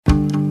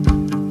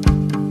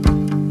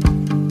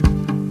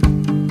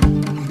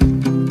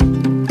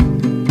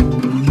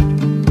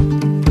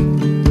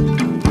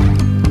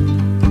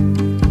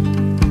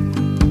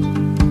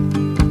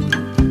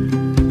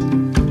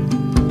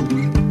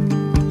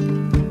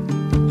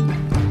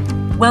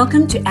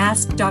Welcome to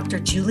Ask Dr.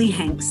 Julie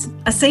Hanks,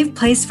 a safe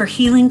place for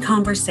healing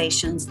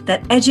conversations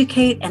that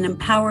educate and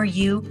empower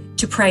you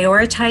to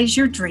prioritize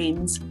your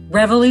dreams,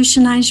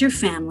 revolutionize your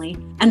family,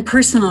 and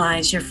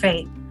personalize your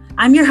faith.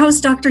 I'm your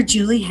host, Dr.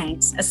 Julie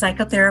Hanks, a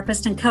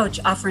psychotherapist and coach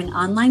offering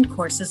online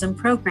courses and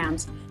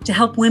programs to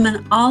help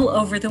women all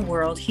over the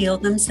world heal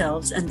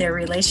themselves and their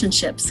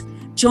relationships.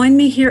 Join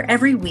me here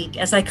every week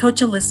as I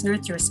coach a listener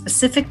through a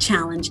specific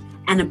challenge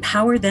and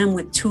empower them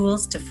with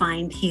tools to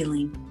find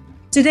healing.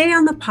 Today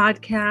on the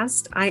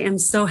podcast, I am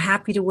so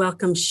happy to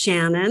welcome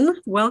Shannon.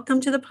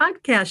 Welcome to the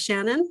podcast,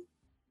 Shannon.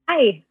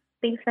 Hi,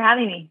 thanks for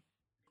having me.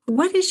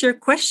 What is your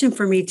question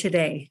for me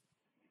today?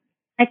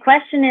 My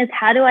question is,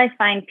 how do I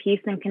find peace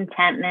and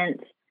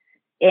contentment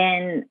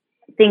in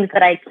things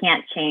that I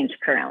can't change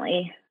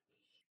currently?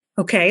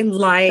 Okay,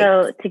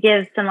 So to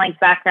give some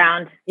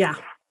background. Yeah.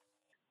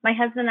 My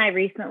husband and I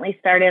recently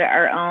started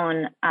our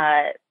own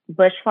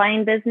bush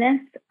flying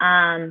business.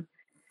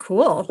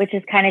 Cool. Which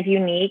is kind of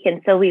unique.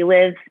 And so we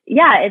live,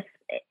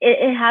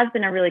 it has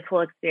been a really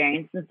cool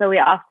experience. And so we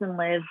often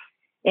live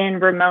in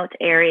remote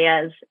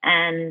areas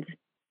and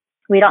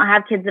we don't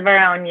have kids of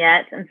our own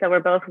yet. And so we're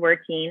both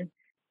working.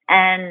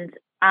 And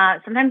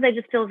sometimes I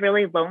just feel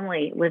really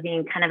lonely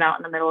living kind of out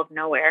in the middle of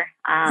nowhere.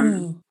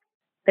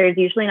 There's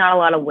usually not a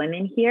lot of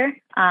women here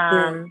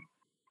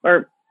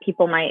or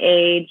people my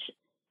age.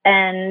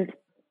 And,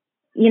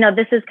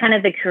 this is kind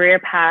of the career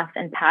path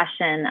and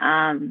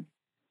passion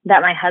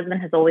that my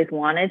husband has always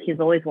wanted. He's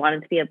always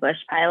wanted to be a bush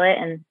pilot.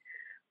 And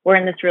we're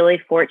in this really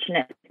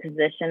fortunate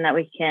position that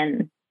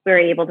we're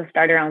able to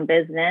start our own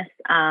business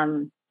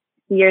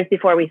years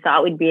before we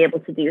thought we'd be able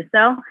to do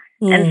so.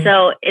 And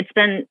so it's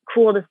been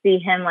cool to see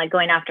him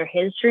going after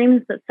his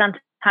dreams, but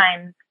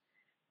sometimes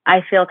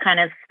I feel kind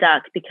of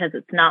stuck because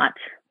it's not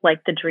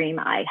like the dream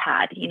I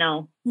had.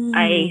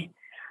 I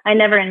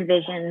never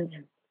envisioned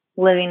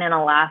living in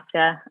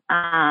Alaska.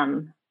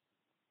 And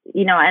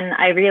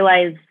I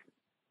realized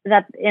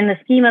that in the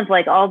scheme of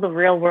all the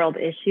real world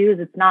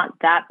issues, it's not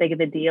that big of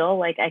a deal.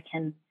 I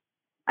can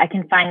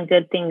find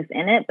good things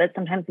in it, but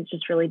sometimes it's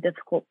just really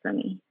difficult for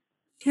me.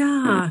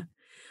 Yeah.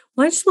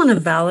 Well, I just want to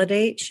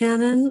validate,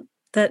 Shannon,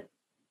 that,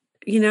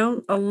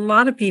 a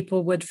lot of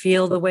people would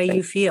feel the way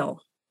you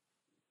feel.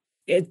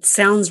 It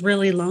sounds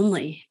really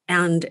lonely.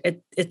 And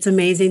it's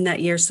amazing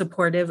that you're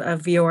supportive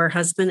of your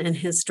husband and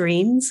his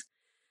dreams.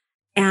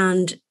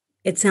 And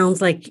it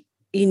sounds like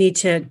you need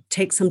to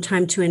take some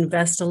time to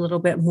invest a little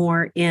bit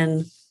more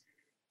in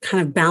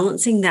kind of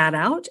balancing that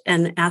out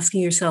and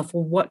asking yourself,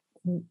 well, what,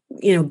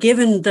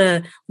 given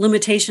the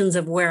limitations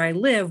of where I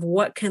live,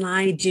 what can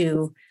I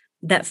do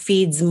that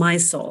feeds my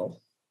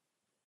soul?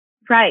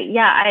 Right.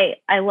 Yeah.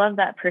 I love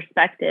that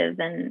perspective.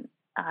 And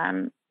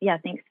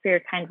thanks for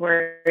your kind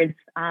words.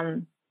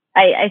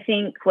 I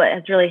think what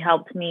has really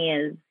helped me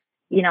is,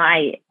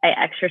 I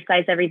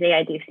exercise every day.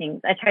 I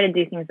try to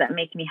do things that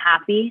make me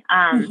happy.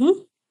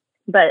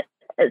 But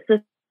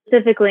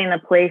specifically in the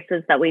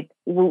places that we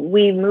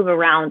move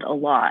around a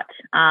lot,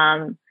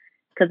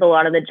 because a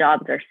lot of the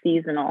jobs are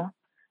seasonal.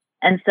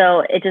 And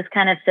so it just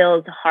kind of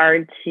feels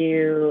hard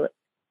to,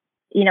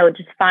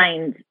 just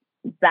find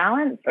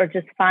balance or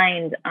just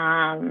find,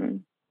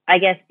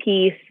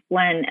 peace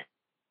when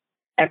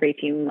every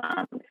few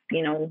months,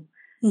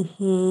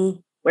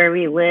 where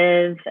we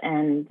live.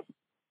 And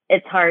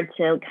it's hard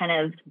to kind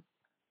of,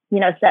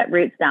 set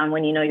roots down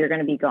when you're going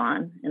to be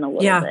gone in a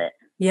little bit.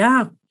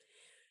 Yeah.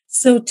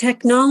 So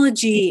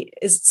technology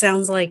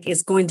sounds like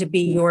is going to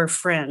be your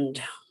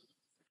friend.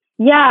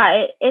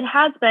 Yeah, it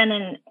has been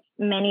in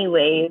many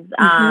ways.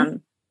 I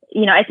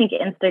think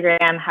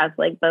Instagram has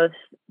both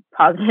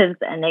positives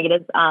and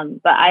negatives.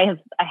 But I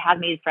have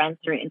made friends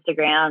through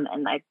Instagram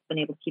and I've been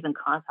able to keep in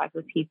contact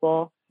with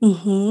people.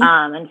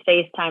 And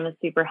FaceTime is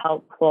super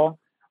helpful.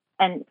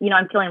 And,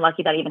 I'm feeling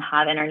lucky that I even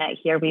have internet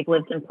here. We've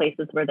lived in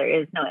places where there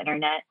is no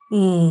internet.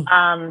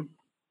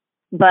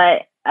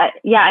 But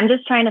I'm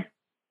just trying to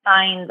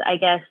find,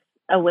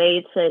 a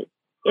way to,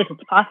 if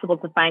it's possible,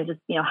 to find just,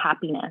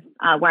 happiness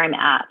where I'm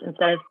at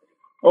instead of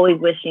always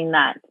wishing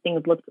that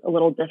things looked a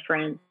little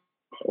different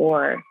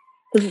or,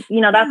 because,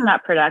 that's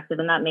not productive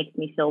and that makes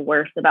me feel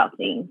worse about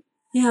things.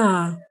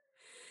 Yeah.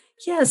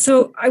 Yeah.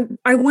 So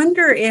I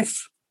wonder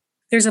if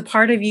there's a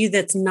part of you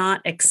that's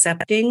not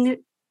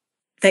accepting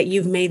that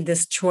you've made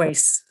this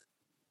choice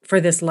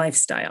for this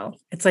lifestyle.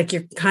 It's like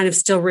you're kind of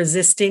still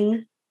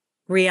resisting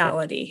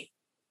reality.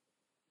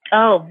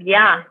 Oh,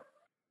 yeah.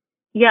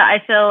 Yeah,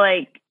 I feel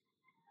like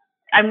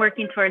I'm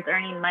working towards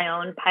earning my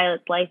own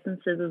pilot's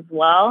licenses as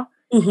well.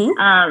 So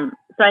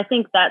I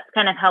think that's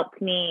kind of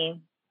helped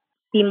me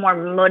be more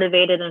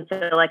motivated and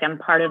feel like I'm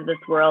part of this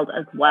world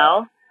as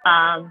well.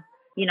 And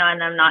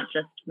I'm not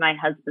just my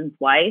husband's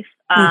wife.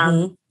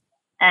 And,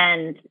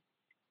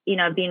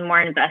 being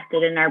more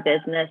invested in our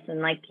business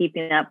and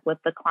keeping up with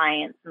the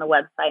clients and the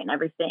website and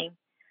everything.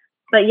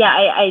 But yeah,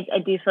 I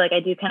do feel like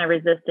I do kind of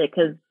resist it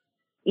because,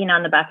 in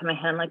the back of my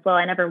head, I'm like, well,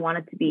 I never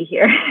wanted to be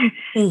here.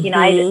 This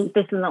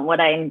isn't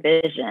what I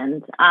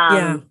envisioned.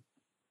 And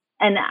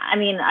I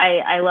mean,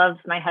 I love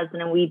my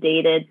husband and we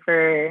dated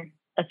for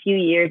a few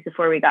years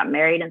before we got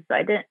married. And so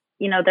I didn't,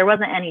 there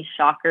wasn't any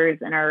shockers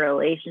in our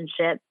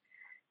relationship,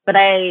 but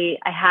I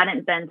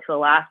hadn't been to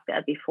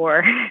Alaska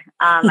before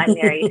I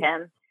married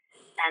him.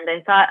 And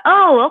I thought,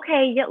 oh,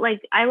 okay. Yeah,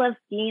 like I love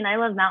skiing. I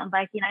love mountain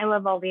biking. I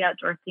love all the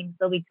outdoor things.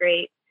 They'll be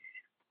great.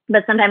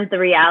 But sometimes the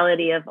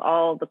reality of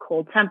all the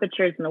cold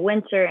temperatures in the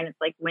winter, and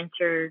it's like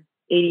winter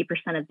 80%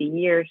 of the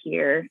year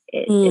here,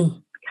 it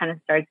kind of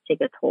starts to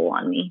take a toll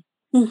on me.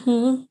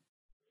 Mm-hmm.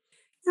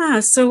 Yeah.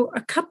 So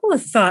a couple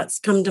of thoughts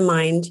come to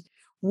mind.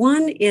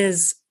 One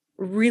is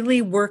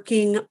really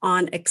working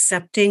on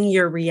accepting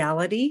your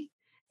reality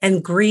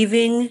and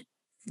grieving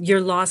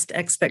your lost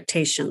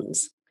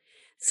expectations.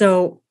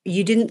 So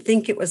you didn't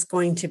think it was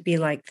going to be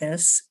like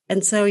this.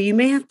 And so you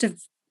may have to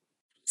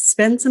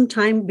spend some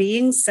time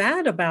being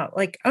sad about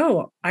like,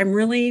 oh, I'm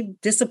really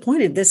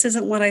disappointed. This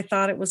isn't what I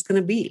thought it was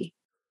going to be.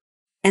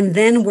 And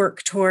then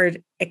work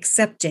toward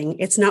accepting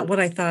it's not what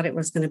I thought it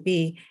was going to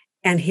be.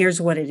 And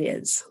here's what it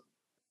is.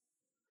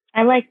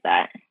 I like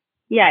that.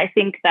 Yeah, I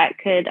think that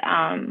could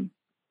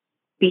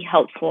be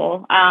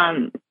helpful.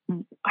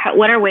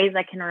 What are ways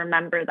I can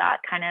remember that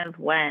kind of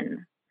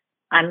when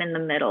I'm in the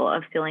middle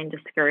of feeling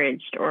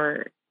discouraged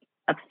or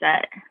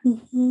upset?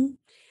 Mm-hmm.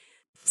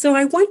 So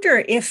I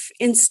wonder if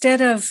instead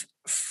of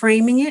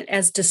framing it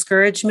as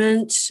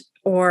discouragement,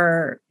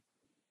 or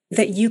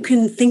that you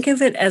can think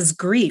of it as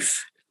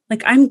grief,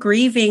 like I'm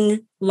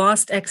grieving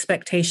lost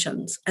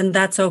expectations, and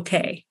that's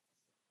okay.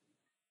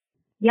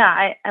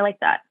 Yeah, I like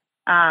that.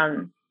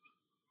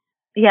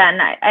 Yeah,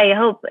 and I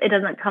hope it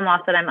doesn't come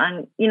off that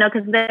I'm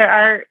because there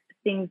are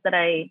things that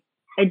I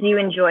do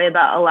enjoy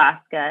about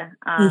Alaska.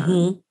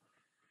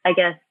 I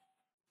guess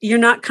you're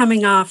not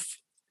coming off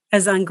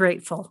as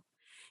ungrateful.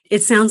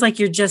 It sounds like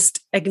you're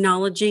just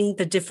acknowledging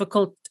the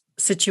difficult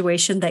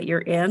situation that you're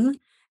in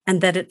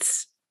and that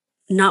it's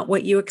not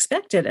what you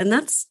expected. And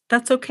that's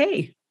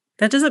okay.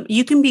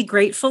 You can be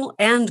grateful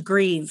and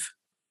grieve.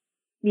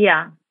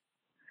 Yeah.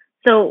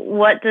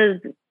 So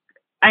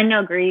I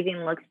know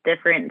grieving looks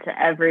different to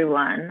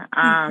everyone.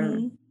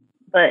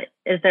 But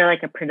is there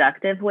like a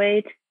productive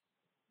way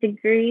to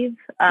grieve?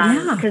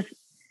 Because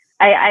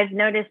I've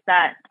noticed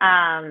that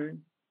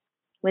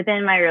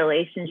within my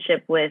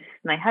relationship with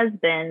my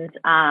husband,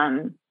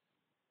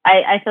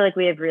 I feel like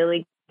we have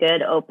really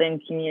good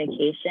open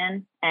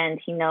communication, and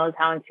he knows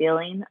how I'm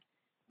feeling.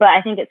 But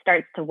I think it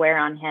starts to wear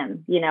on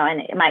him,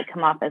 and it might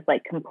come off as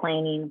like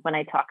complaining when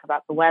I talk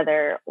about the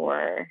weather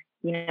or,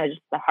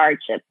 just the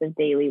hardships of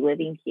daily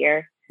living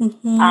here.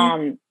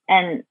 And,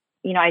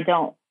 I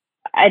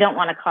don't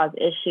want to cause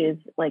issues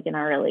like in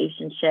our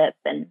relationship.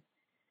 And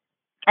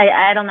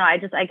I don't know.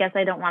 I guess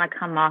I don't want to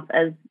come off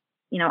as,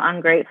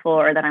 ungrateful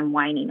or that I'm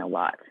whining a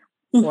lot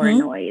or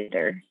annoyed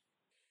or.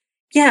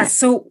 Yeah.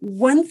 So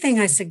one thing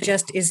I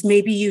suggest is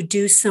maybe you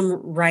do some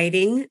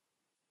writing.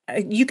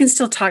 You can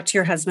still talk to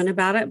your husband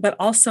about it, but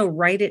also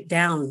write it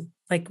down.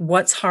 Like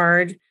what's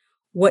hard,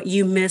 what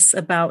you miss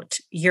about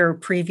your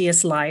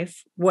previous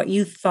life, what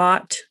you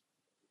thought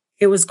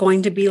it was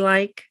going to be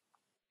like,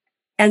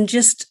 and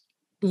just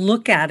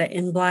look at it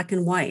in black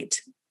and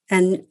white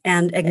and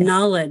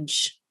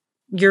acknowledge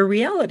your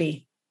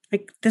reality.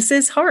 Like, this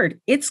is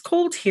hard. It's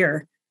cold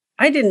here.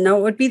 I didn't know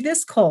it would be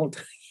this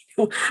cold.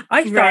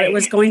 I thought it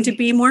was going to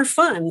be more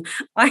fun.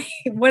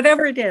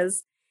 Whatever it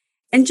is.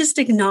 And just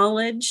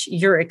acknowledge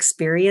your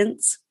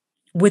experience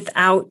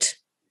without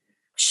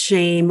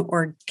shame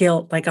or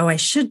guilt. Like, oh, I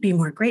should be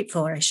more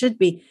grateful, or I should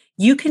be.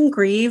 You can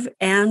grieve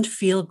and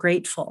feel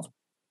grateful.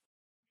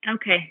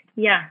 Okay.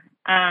 Yeah.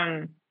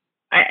 I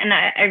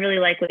really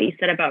like what you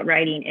said about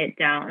writing it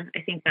down.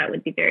 I think that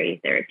would be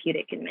very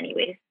therapeutic in many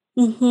ways.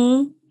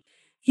 Mm-hmm.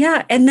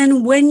 Yeah. And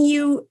then when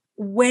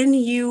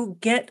you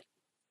get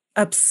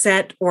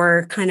upset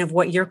or kind of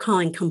what you're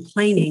calling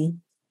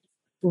complaining,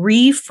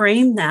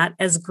 reframe that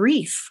as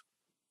grief.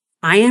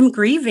 I am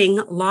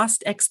grieving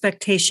lost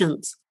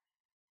expectations.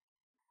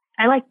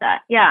 I like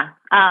that. Yeah.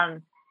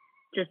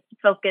 Just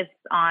focus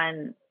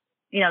on,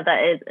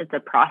 it's a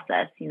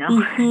process,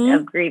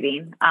 of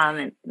grieving.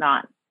 It's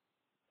not,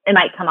 it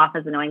might come off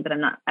as annoying, but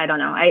I don't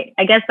know.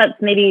 I guess that's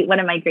maybe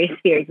one of my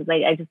greatest fears is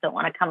I just don't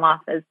want to come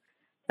off as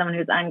someone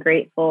who's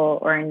ungrateful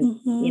or,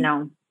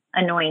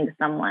 annoying to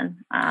someone.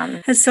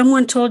 Has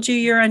someone told you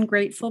you're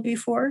ungrateful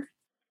before?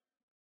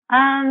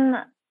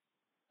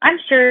 I'm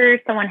sure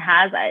someone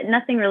has.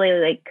 Nothing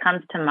really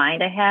comes to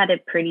mind. I had a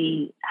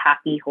pretty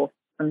happy,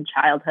 wholesome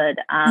childhood.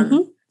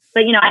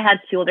 But, I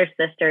had two older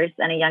sisters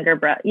and a younger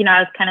brother. I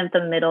was kind of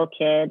the middle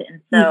kid.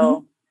 And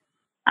so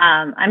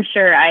I'm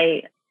sure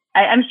I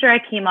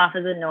came off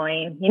as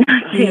annoying,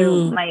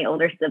 to my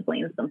older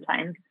siblings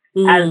sometimes,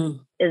 as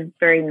is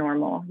very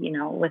normal,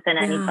 within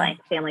any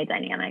family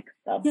dynamic.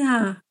 So,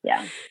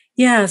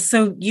 yeah.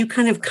 So you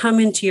kind of come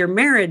into your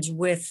marriage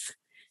with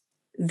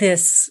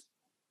this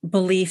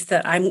belief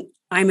that I'm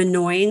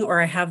annoying, or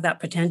I have that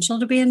potential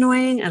to be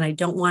annoying, and I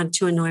don't want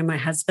to annoy my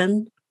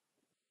husband.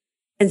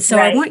 And so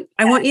I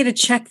want you to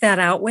check that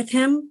out with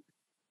him.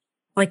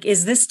 Like,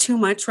 is this too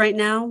much right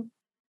now?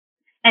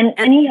 And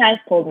he has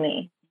told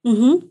me,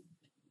 because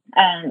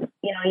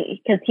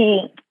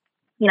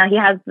he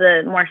has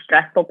the more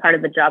stressful part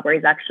of the job where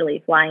he's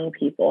actually flying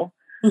people.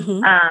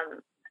 Mm-hmm.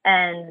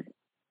 And,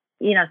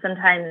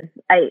 sometimes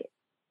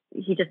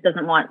he just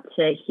doesn't want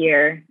to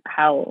hear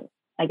how,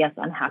 I guess,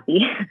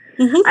 unhappy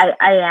Mm-hmm.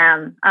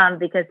 I am,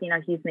 because,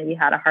 he's maybe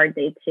had a hard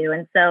day too.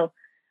 And so,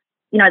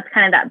 it's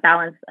kind of that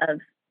balance of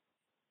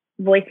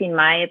voicing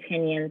my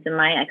opinions and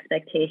my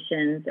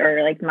expectations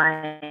or like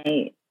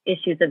my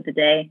issues of the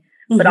day.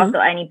 But Mm-hmm. also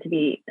I need to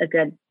be a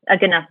good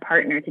enough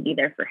partner to be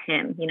there for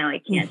him.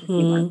 I can't just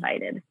be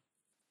one-sided.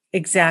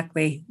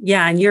 Exactly.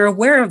 Yeah. And you're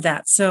aware of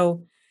that.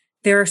 So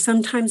there are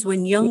some times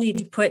when you'll need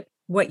to put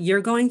what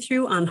you're going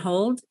through on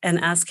hold and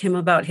ask him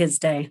about his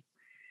day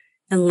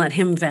and let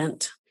him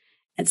vent.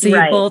 And so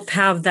you both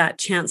have that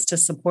chance to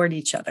support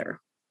each other.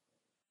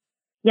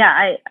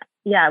 Yeah.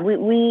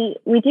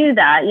 We do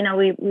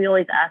that. We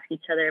always ask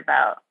each other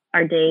about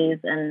our days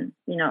and,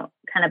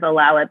 kind of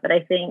allow it. But I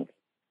think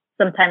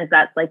sometimes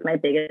that's like my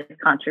biggest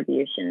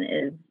contribution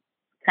is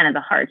kind of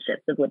the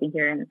hardships of living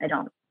here. And I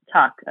don't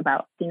talk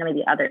about,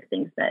 maybe other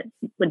things that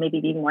would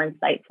maybe be more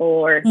insightful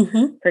or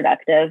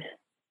productive.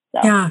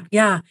 So.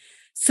 Yeah.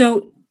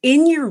 So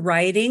in your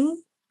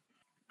writing,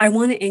 I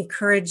want to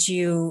encourage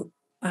you,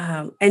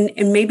 and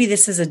maybe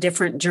this is a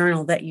different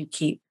journal that you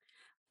keep,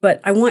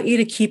 but I want you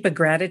to keep a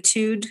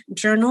gratitude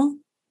journal,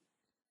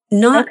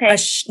 not a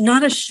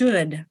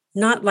should,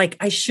 not like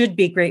I should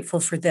be grateful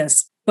for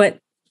this, but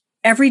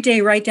every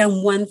day write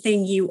down one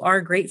thing you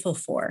are grateful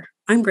for.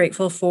 I'm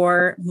grateful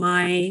for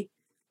my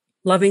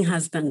loving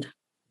husband.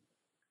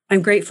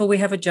 I'm grateful we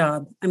have a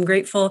job. I'm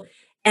grateful.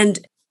 And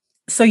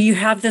so you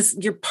have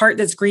your part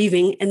that's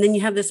grieving, and then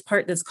you have this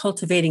part that's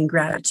cultivating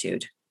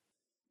gratitude.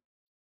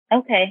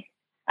 Okay.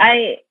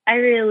 I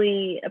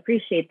really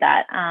appreciate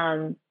that.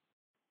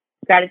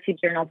 Gratitude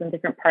journals in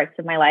different parts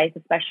of my life,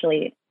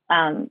 especially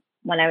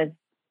when I was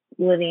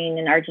living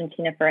in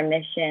Argentina for a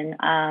mission.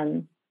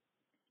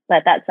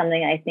 But that's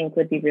something I think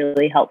would be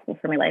really helpful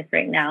for my life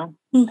right now.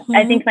 Mm-hmm.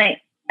 I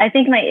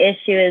think my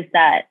issue is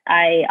that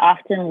I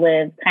often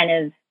live kind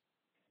of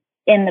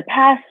in the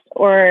past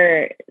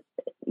or,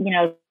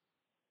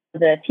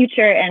 the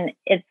future, and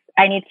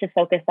I need to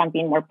focus on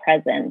being more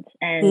present.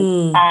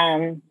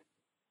 And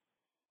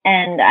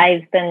and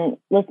I've been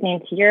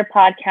listening to your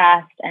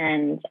podcast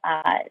and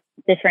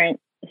different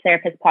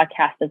therapist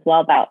podcasts as well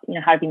about,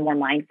 how to be more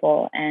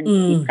mindful and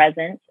be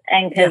present.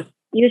 And because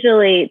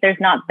usually there's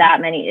not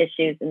that many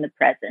issues in the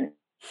present,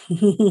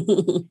 it's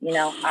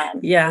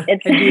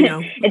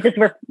just,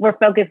 we're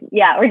focused.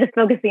 Yeah. We're just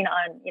focusing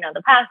on,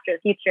 the past or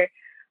the future.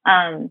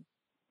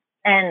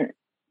 And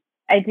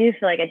I do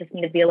feel like I just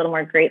need to be a little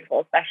more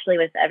grateful, especially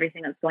with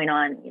everything that's going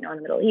on, in the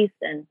Middle East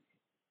and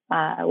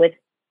with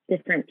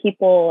different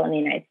people in the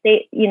United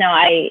States.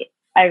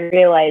 I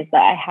realize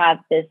that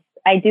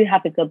I do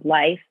have a good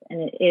life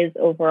and it is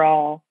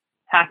overall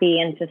happy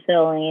and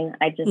fulfilling.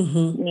 I just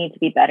need to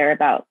be better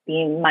about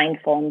being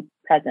mindful and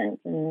present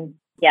and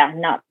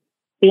not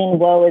being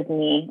woe is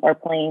me or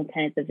playing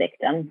kind of the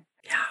victim.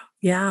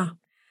 Yeah.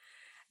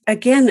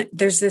 Again,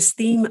 there's this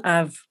theme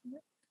of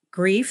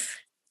grief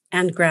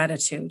and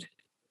gratitude.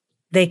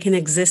 They can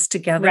exist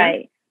together.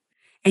 Right.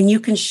 And you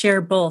can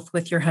share both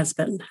with your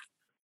husband.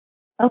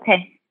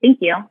 Okay. Thank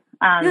you.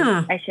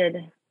 I should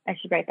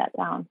write that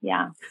down.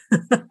 Yeah.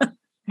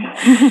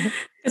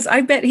 Because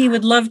I bet he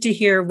would love to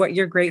hear what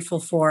you're grateful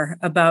for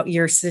about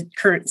your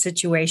current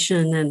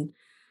situation. And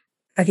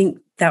I think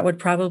that would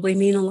probably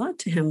mean a lot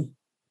to him.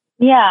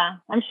 Yeah.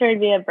 I'm sure it'd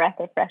be a breath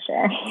of fresh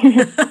air.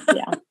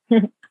 Yeah.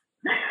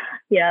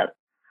 Yeah.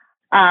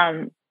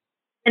 And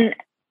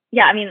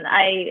yeah, I mean,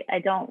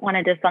 I don't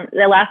want to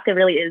Alaska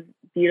really is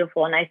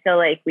beautiful. And I feel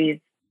like we've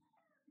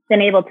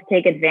been able to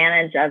take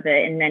advantage of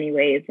it in many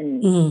ways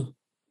and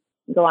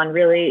go on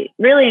really,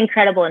 really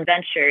incredible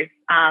adventures.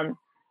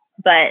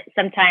 But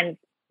sometimes,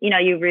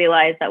 you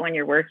realize that when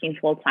you're working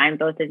full time,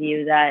 both of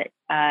you, that,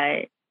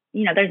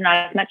 there's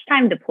not as much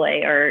time to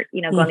play or,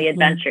 go on the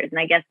adventures. And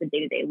I guess the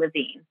day-to-day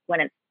living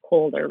when it's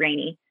cold or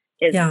rainy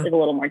is a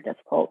little more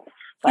difficult.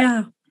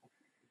 But,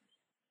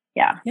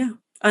 yeah.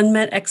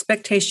 Unmet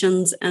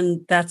expectations,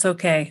 and that's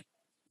okay.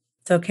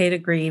 It's okay to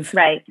grieve.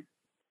 Right.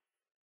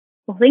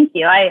 Well, thank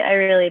you. I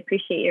really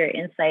appreciate your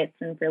insights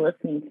and for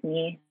listening to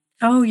me.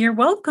 Oh, you're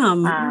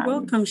welcome. You're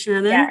welcome,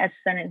 Shannon. Yeah, it's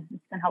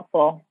been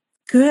helpful.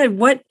 Good.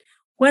 What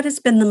has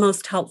been the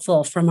most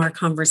helpful from our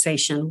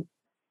conversation?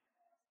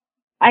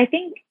 I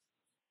think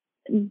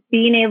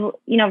being able,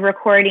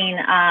 recording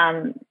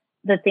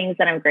the things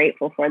that I'm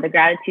grateful for. The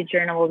gratitude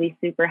journal will be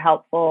super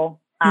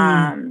helpful.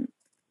 And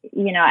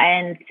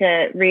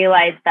to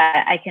realize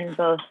that I can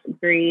both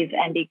grieve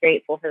and be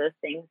grateful for those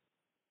things.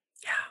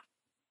 Yeah.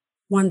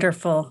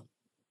 Wonderful.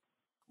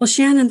 Well,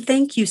 Shannon,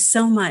 thank you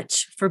so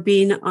much for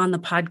being on the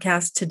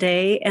podcast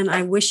today. And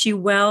I wish you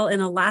well in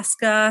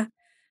Alaska.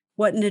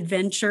 What an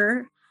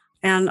adventure.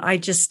 And I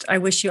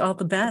wish you all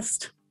the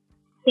best.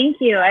 Thank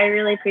you. I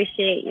really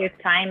appreciate your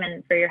time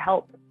and for your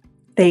help.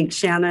 Thanks,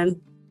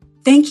 Shannon.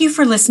 Thank you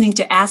for listening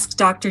to Ask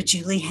Dr.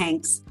 Julie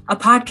Hanks. a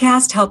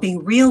podcast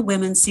helping real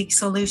women seek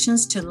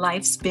solutions to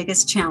life's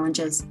biggest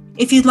challenges.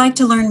 If you'd like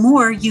to learn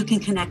more, you can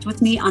connect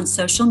with me on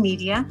social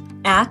media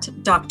at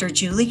Dr.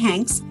 Julie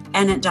Hanks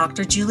and at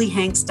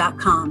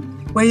drjuliehanks.com,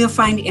 where you'll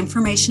find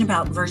information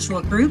about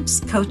virtual groups,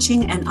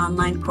 coaching, and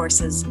online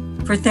courses.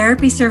 For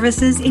therapy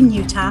services in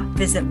Utah,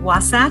 visit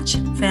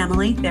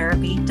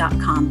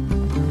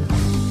wasatchfamilytherapy.com.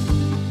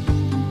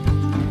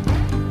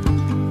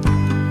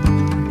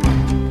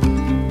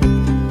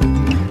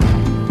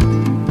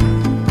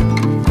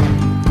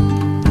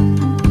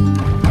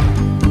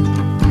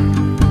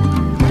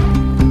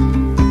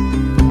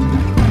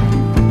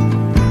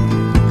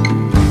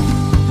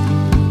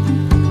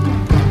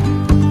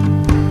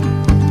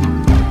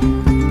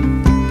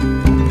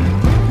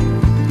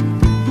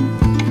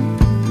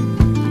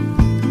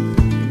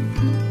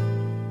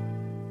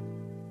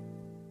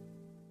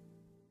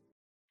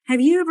 Have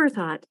you ever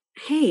thought,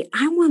 hey,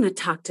 I want to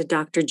talk to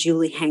Dr.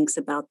 Julie Hanks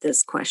about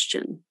this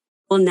question?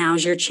 Well,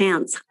 now's your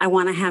chance. I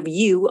want to have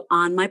you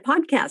on my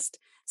podcast.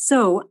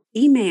 So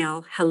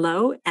email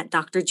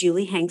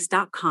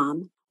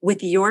hello@drjuliehanks.com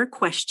with your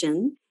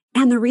question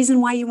and the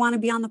reason why you want to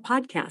be on the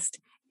podcast.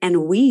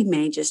 And we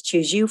may just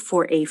choose you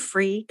for a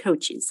free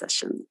coaching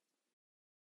session.